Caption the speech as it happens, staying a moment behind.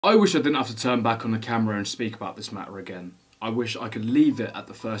I wish I didn't have to turn back on the camera and speak about this matter again. I wish I could leave it at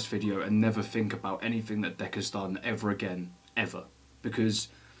the first video and never think about anything that Deck has done ever again, ever. Because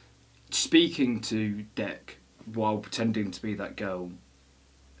speaking to Deck while pretending to be that girl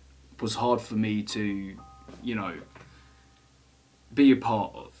was hard for me to, you know, be a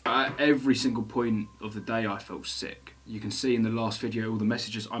part of. At every single point of the day I felt sick. You can see in the last video all the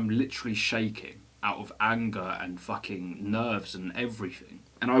messages, I'm literally shaking out of anger and fucking nerves and everything.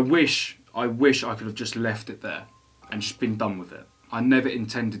 And I wish I could have just left it there and just been done with it. I never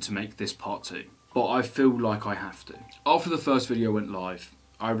intended to make this part 2, but I feel like I have to. After the first video went live,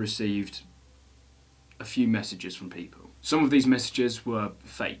 I received a few messages from people. Some of these messages were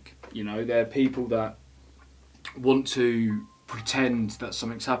fake. You know, they're people that want to pretend that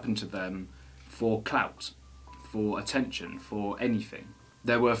something's happened to them for clout, for attention, for anything.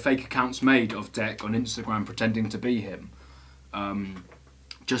 There were fake accounts made of Deck on Instagram pretending to be him,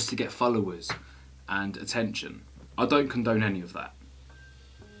 just to get followers and attention. I don't condone any of that.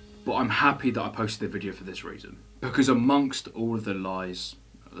 But I'm happy that I posted the video for this reason. Because amongst all of the lies,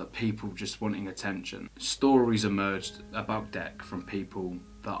 that people just wanting attention, stories emerged about Deck from people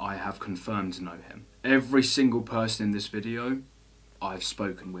that I have confirmed to know him. Every single person in this video I've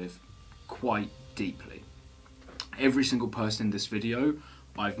spoken with quite deeply. Every single person in this video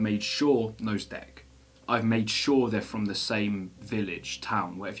I've made sure knows Deck. I've made sure they're from the same village,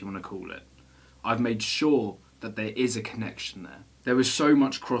 town, whatever you want to call it. I've made sure that there is a connection there. There was so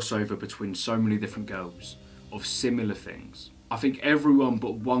much crossover between so many different girls of similar things. I think everyone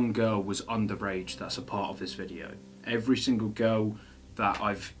but one girl was underage that's a part of this video. Every single girl that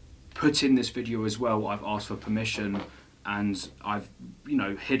I've put in this video as well, I've asked for permission and I've, you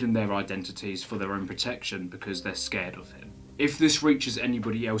know, hidden their identities for their own protection because they're scared of him. If this reaches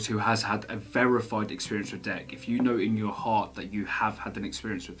anybody else who has had a verified experience with Deck, if you know in your heart that you have had an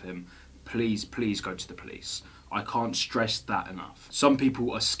experience with him, please, please go to the police. I can't stress that enough. Some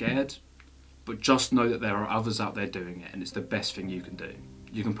people are scared, but just know that there are others out there doing it and it's the best thing you can do.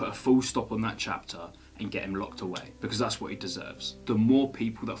 You can put a full stop on that chapter and get him locked away because that's what he deserves. The more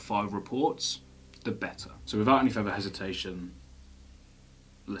people that file reports, the better. So without any further hesitation,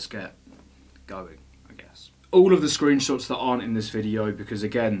 let's get going, I guess. All of the screenshots that aren't in this video, because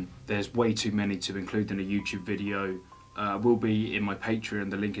again, there's way too many to include in a YouTube video, will be in my Patreon.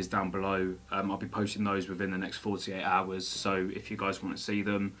 The link is down below. I'll be posting those within the next 48 hours. So if you guys want to see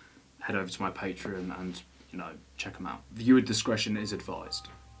them, head over to my Patreon and, you know, check them out. Viewer discretion is advised.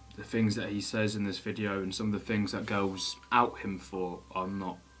 The things that he says in this video and some of the things that girls out him for are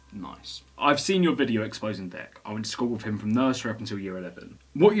not nice. I've seen your video exposing Deck. I went to school with him from nursery up until year 11.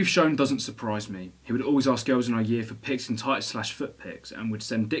 What you've shown doesn't surprise me. He would always ask girls in our year for pics and tights/foot pics and would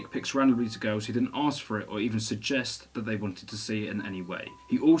send dick pics randomly to girls who didn't ask for it or even suggest that they wanted to see it in any way.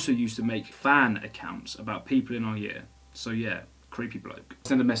 He also used to make fan accounts about people in our year. So yeah, creepy bloke. I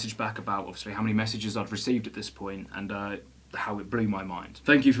sent a message back about obviously how many messages I'd received at this point and how it blew my mind.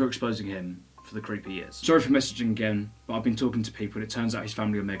 Thank you for exposing him for the creepy years. Sorry for messaging again, but I've been talking to people and it turns out his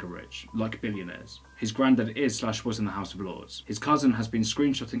family are mega rich, like billionaires. His granddad is/was in the House of Lords. His cousin has been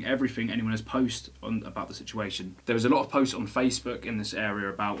screenshotting everything anyone has posted about the situation. There was a lot of posts on Facebook in this area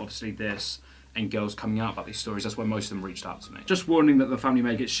about obviously this and girls coming out about these stories. That's why most of them reached out to me. Just warning that the family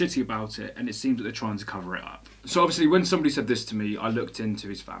may get shitty about it and it seems that they're trying to cover it up. So obviously when somebody said this to me, I looked into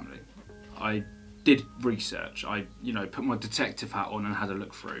his family. I did research. I, you know, put my detective hat on and had a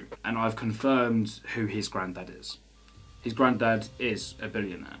look through. And I've confirmed who his granddad is. His granddad is a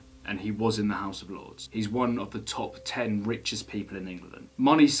billionaire and he was in the House of Lords. He's one of the top 10 richest people in England.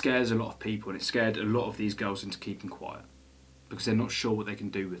 Money scares a lot of people and it scared a lot of these girls into keeping quiet because they're not sure what they can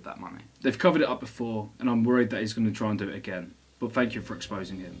do with that money. They've covered it up before and I'm worried that he's going to try and do it again. But thank you for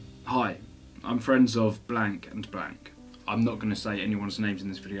exposing him. Hi, I'm friends of blank and blank. I'm not going to say anyone's names in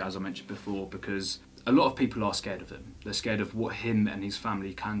this video as I mentioned before because a lot of people are scared of him. They're scared of what him and his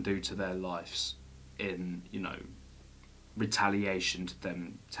family can do to their lives in, you know, retaliation to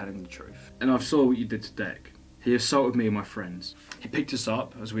them telling the truth. And I saw what you did to Deck. He assaulted me and my friends. He picked us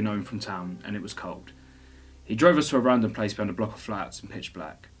up, as we know him from town, and it was cold. He drove us to a random place behind a block of flats in pitch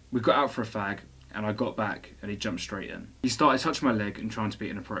black. We got out for a fag, and I got back and he jumped straight in. He started touching my leg and trying to be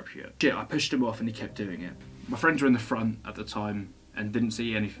inappropriate. Shit, I pushed him off and he kept doing it. My friends were in the front at the time and didn't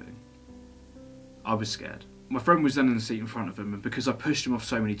see anything. I was scared. My friend was then in the seat in front of him and because I pushed him off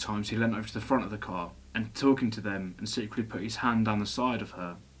so many times he leant over to the front of the car and talking to them and secretly put his hand down the side of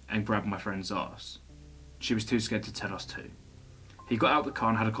her and grabbed my friend's ass. She was too scared to tell us to. He got out the car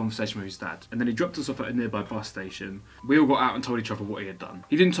and had a conversation with his dad, and then he dropped us off at a nearby bus station. We all got out and told each other what he had done.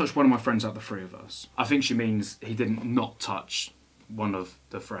 He didn't touch one of my friends out of the three of us. I think she means he didn't not touch one of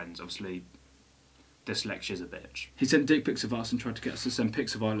the friends. Obviously, dyslexia's a bitch. He sent dick pics of us and tried to get us to send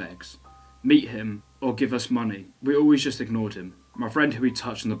pics of our legs. Meet him or give us money. We always just ignored him. My friend who he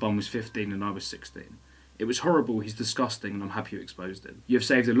touched on the bum was 15 and I was 16. It was horrible, he's disgusting, and I'm happy you exposed him. You have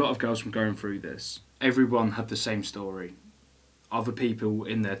saved a lot of girls from going through this. Everyone had the same story. Other people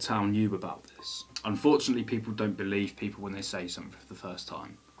in their town knew about this. Unfortunately, people don't believe people when they say something for the first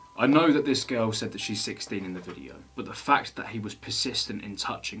time. I know that this girl said that she's 16 in the video, but the fact that he was persistent in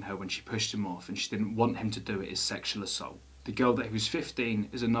touching her when she pushed him off and she didn't want him to do it is sexual assault. The girl that he was 15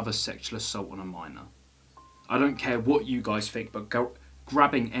 is another sexual assault on a minor. I don't care what you guys think, but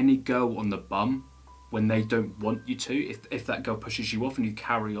grabbing any girl on the bum when they don't want you to, if that girl pushes you off and you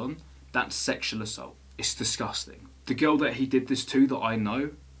carry on, that's sexual assault. It's disgusting. The girl that he did this to that I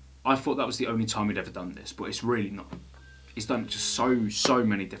know, I thought that was the only time he'd ever done this, but it's really not. He's done it to so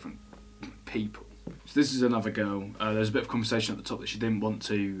many different people. So this is another girl. There's a bit of conversation at the top that she didn't want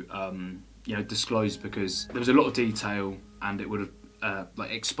to disclose because there was a lot of detail and it would have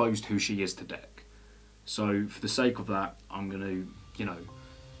exposed who she is to Deck. So for the sake of that, I'm going to,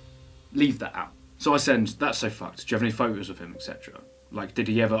 leave that out. So I send, that's so fucked. Do you have any photos of him, etc.? Like, did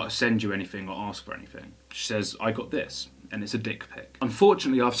he ever send you anything or ask for anything? She says, I got this, and it's a dick pic.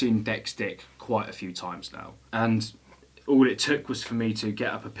 Unfortunately, I've seen Deck's dick quite a few times now, and all it took was for me to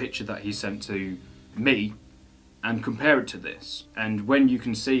get up a picture that he sent to me and compare it to this. And when you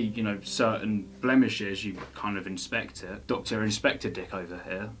can see, certain blemishes, you kind of inspect it. Dr. Inspector Dick over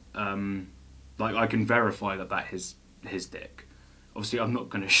here, I can verify that that is his dick. Obviously, I'm not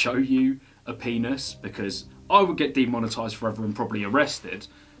going to show you a penis because I would get demonetised forever and probably arrested,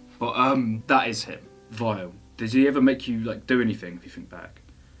 but that is him. Vile. Did he ever make you do anything if you think back?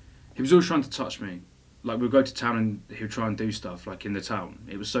 He was always trying to touch me. We'd go to town and he would try and do stuff in the town.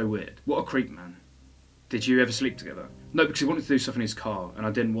 It was so weird. What a creep, man. Did you ever sleep together? No, because he wanted to do stuff in his car and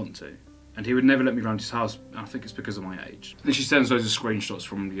I didn't want to. And he would never let me around his house, and I think it's because of my age. Then she sends loads of screenshots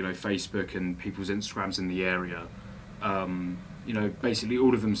from Facebook and people's Instagrams in the area. Basically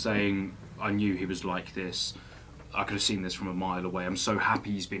all of them saying, I knew he was like this. I could have seen this from a mile away. I'm so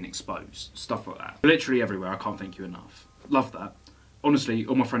happy he's been exposed. Stuff like that. Literally everywhere. I can't thank you enough. Love that. Honestly,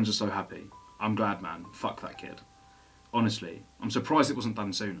 all my friends are so happy. I'm glad, man. Fuck that kid. Honestly, I'm surprised it wasn't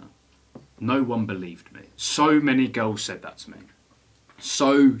done sooner. No one believed me. So many girls said that to me.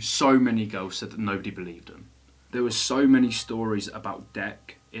 So many girls said that nobody believed them. There were so many stories about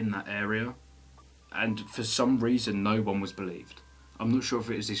Deck in that area, and for some reason no one was believed. I'm not sure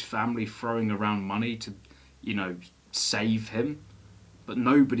if it was his family throwing around money to, save him, but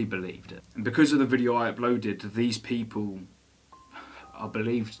nobody believed it. And because of the video I uploaded, these people are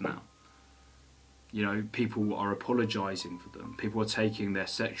believed now. People are apologising for them. People are taking their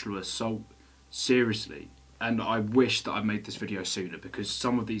sexual assault seriously. And I wish that I made this video sooner because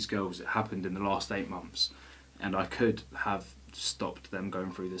some of these girls, it happened in the last 8 months and I could have stopped them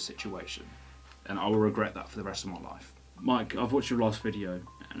going through this situation. And I will regret that for the rest of my life. Mike, I've watched your last video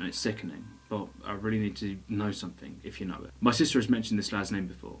and it's sickening, but I really need to know something if you know it. My sister has mentioned this lad's name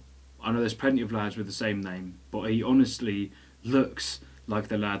before. I know there's plenty of lads with the same name, but he honestly looks like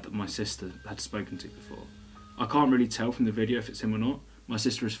the lad that my sister had spoken to before. I can't really tell from the video if it's him or not. My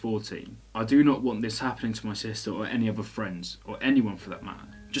sister is 14. I do not want this happening to my sister or any other friends, or anyone for that matter.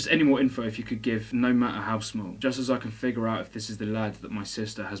 Just any more info if you could give, no matter how small, just as I can figure out if this is the lad that my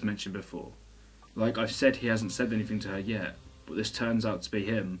sister has mentioned before. Like I've said, he hasn't said anything to her yet, but this turns out to be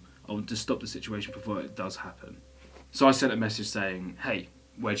him. I want to stop the situation before it does happen. So I sent a message saying, hey,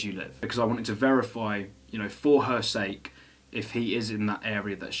 where do you live? Because I wanted to verify, for her sake, if he is in that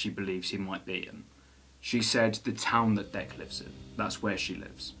area that she believes he might be in. She said the town that Deck lives in. That's where she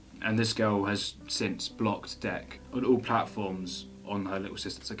lives. And this girl has since blocked Deck on all platforms on her little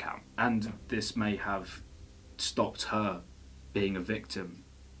sister's account. And this may have stopped her being a victim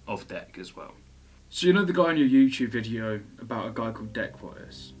of Deck as well. So the guy in your YouTube video about a guy called Deck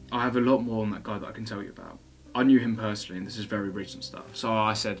Voice? I have a lot more on that guy that I can tell you about. I knew him personally and this is very recent stuff. So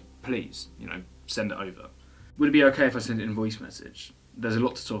I said, please, send it over. Would it be okay if I sent it in voice message? There's a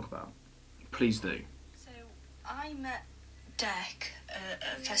lot to talk about. Please do. I met Deck at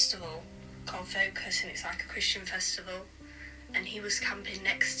a festival called Focus, and it's like a Christian festival, and he was camping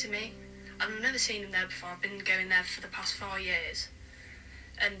next to me. I've never seen him there before. I've been going there for the past 4 years,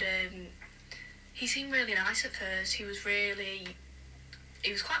 and he seemed really nice at first. He was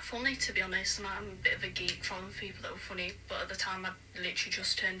quite funny, to be honest, and I'm a bit of a geek following people that were funny, but at the time I'd literally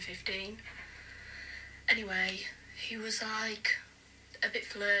just turned 15. Anyway, he was a bit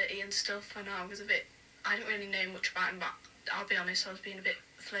flirty and stuff, and I didn't really know much about him, but I'll be honest, I was being a bit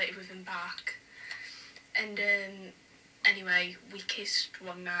flirty with him back. And Anyway, we kissed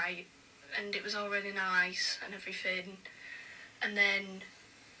one night and it was all really nice and everything. And then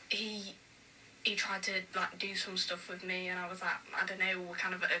he tried to like do some stuff with me, and I was like, I don't know, we're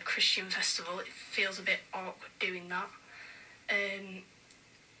kind of at a Christian festival, it feels a bit awkward doing that.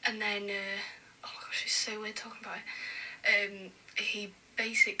 And then, oh gosh, it's so weird talking about it. He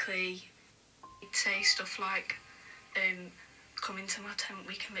basically would say stuff like, come into my tent,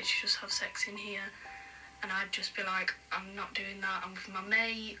 we can literally just have sex in here. And I'd just be like, I'm not doing that, I'm with my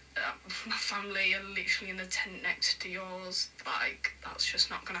mate, my family are literally in the tent next to yours, like, that's just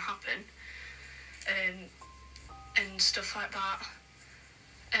not going to happen. And stuff like that.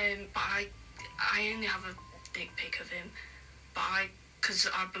 But I only have a dick pic of him, but because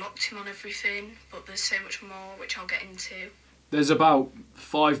I blocked him on everything, but there's so much more which I'll get into. There's about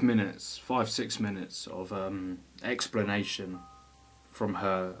 5 minutes, 5-6 minutes of explanation from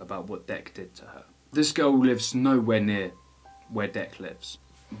her about what Deck did to her. This girl lives nowhere near where Deck lives.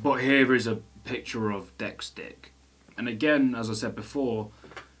 But here is a picture of Deck's dick. And again, as I said before,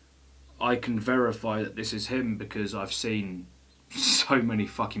 I can verify that this is him because I've seen so many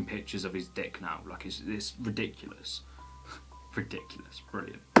fucking pictures of his dick now. Like, it's ridiculous. Ridiculous.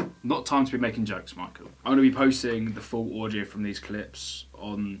 Brilliant. Not time to be making jokes, Michael. I'm going to be posting the full audio from these clips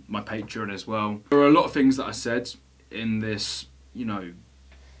on my Patreon as well. There are a lot of things that I said in this, you know,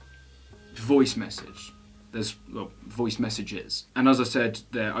 voice message. There's, well, voice messages. And as I said,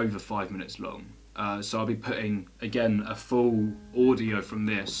 they're over 5 minutes long. So I'll be putting, again, a full audio from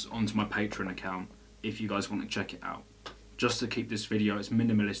this onto my Patreon account if you guys want to check it out. Just to keep this video as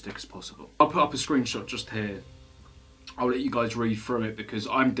minimalistic as possible. I'll put up a screenshot just here. I'll let you guys read through it because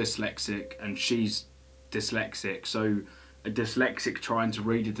I'm dyslexic and she's dyslexic. So a dyslexic trying to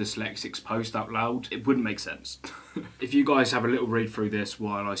read a dyslexic's post out loud, it wouldn't make sense. If you guys have a little read through this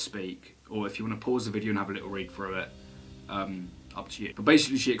while I speak, or if you want to pause the video and have a little read through it, up to you. But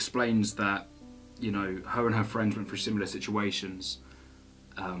basically she explains that, you know, her and her friends went through similar situations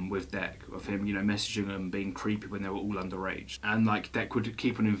with Deck, of him, you know, messaging them, being creepy when they were all underage. And like Deck would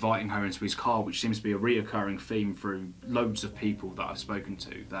keep on inviting her into his car, which seems to be a reoccurring theme through loads of people that I've spoken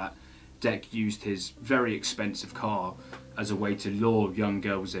to, that Deck used his very expensive car as a way to lure young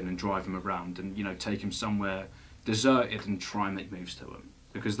girls in and drive them around and, you know, take them somewhere deserted and try and make moves to them.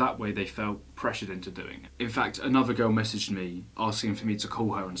 Because that way they felt pressured into doing it. In fact, another girl messaged me asking for me to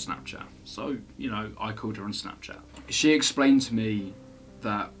call her on Snapchat. So, you know, I called her on Snapchat. She explained to me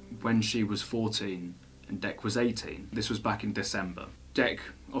that when she was 14 and Deck was 18, this was back in December, Deck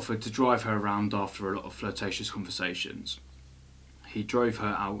offered to drive her around after a lot of flirtatious conversations. He drove her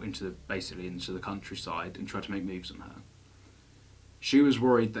out basically into the countryside and tried to make moves on her. She was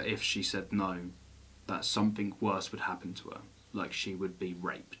worried that if she said no, that something worse would happen to her. Like she would be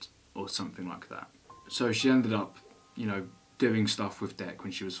raped or something like that. So she ended up, you know, doing stuff with Deck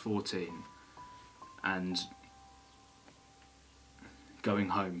when she was 14 and going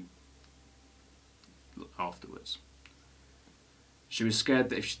home afterwards. She was scared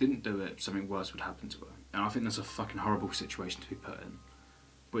that if she didn't do it, something worse would happen to her. And I think that's a fucking horrible situation to be put in.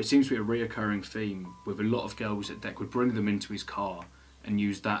 But it seems to be a reoccurring theme with a lot of girls that Deck would bring them into his car and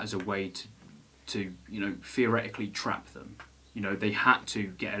use that as a way to you know, theoretically trap them. You know, they had to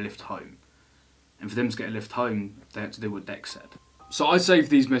get a lift home. And for them to get a lift home, they had to do what Deck said. So I saved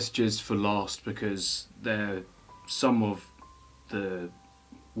these messages for last because they're some of the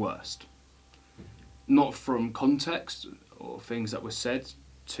worst. Not from context or things that were said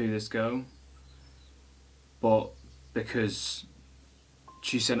to this girl, but because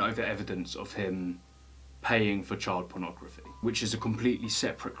she sent over evidence of him paying for child pornography, which is a completely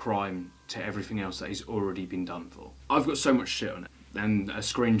separate crime to everything else that he's already been done for. I've got so much shit on it, and a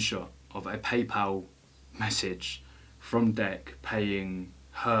screenshot of a PayPal message from Deck paying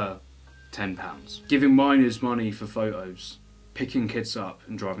her £10, giving minors money for photos, picking kids up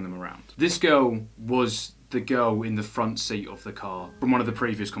and driving them around. This girl was the girl in the front seat of the car from one of the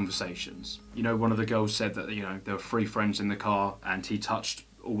previous conversations. You know, one of the girls said that, you know, there were 3 friends in the car and he touched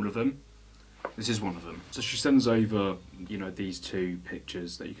all of them. This is one of them. So she sends over, you know, these 2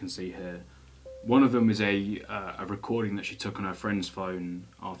 pictures that you can see here. One of them is a recording that she took on her friend's phone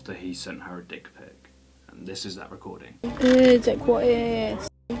after he sent her a dick pic. And this is that recording. Dick, what is?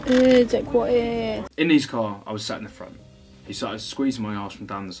 Dick, what is? In his car, I was sat in the front. He started squeezing my arse from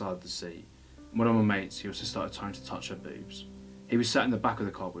down the side of the seat. One of my mates, he also started trying to touch her boobs. He was sat in the back of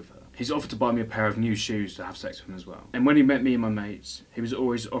the car with her. He's offered to buy me a pair of new shoes to have sex with him as well. And when he met me and my mates, he was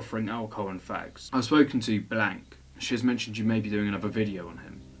always offering alcohol and fags. I've spoken to Blank. She has mentioned you may be doing another video on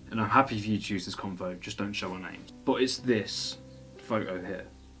him. And I'm happy for you to use this convo, just don't show our names. But it's this photo here.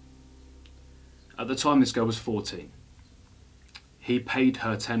 At the time, this girl was 14. He paid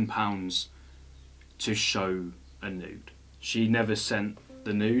her £10 to show a nude. She never sent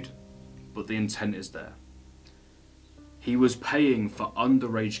the nude, but the intent is there. He was paying for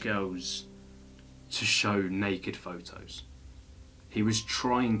underage girls to show naked photos. He was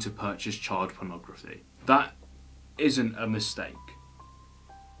trying to purchase child pornography. That isn't a mistake.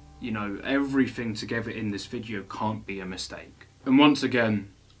 You know, everything together in this video can't be a mistake. And once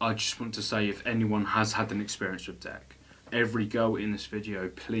again, I just want to say, if anyone has had an experience with Deck, every girl in this video,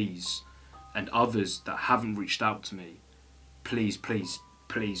 please, and others that haven't reached out to me, please, please,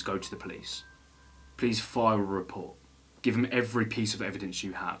 please go to the police. Please file a report. Give them every piece of evidence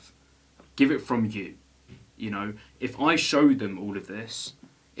you have. Give it from you. You know, if I show them all of this,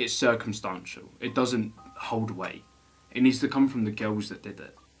 it's circumstantial. It doesn't hold weight. It needs to come from the girls that did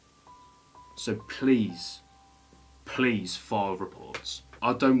it. So please, please file reports.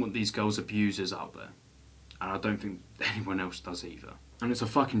 I don't want these girls abusers out there. And I don't think anyone else does either. And it's a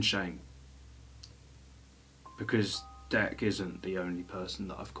fucking shame. Because Deck isn't the only person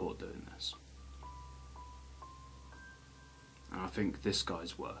that I've caught doing this. And I think this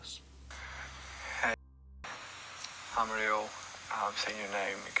guy's worse. Hey, I'm real. I'm saying your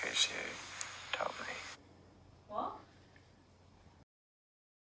name because you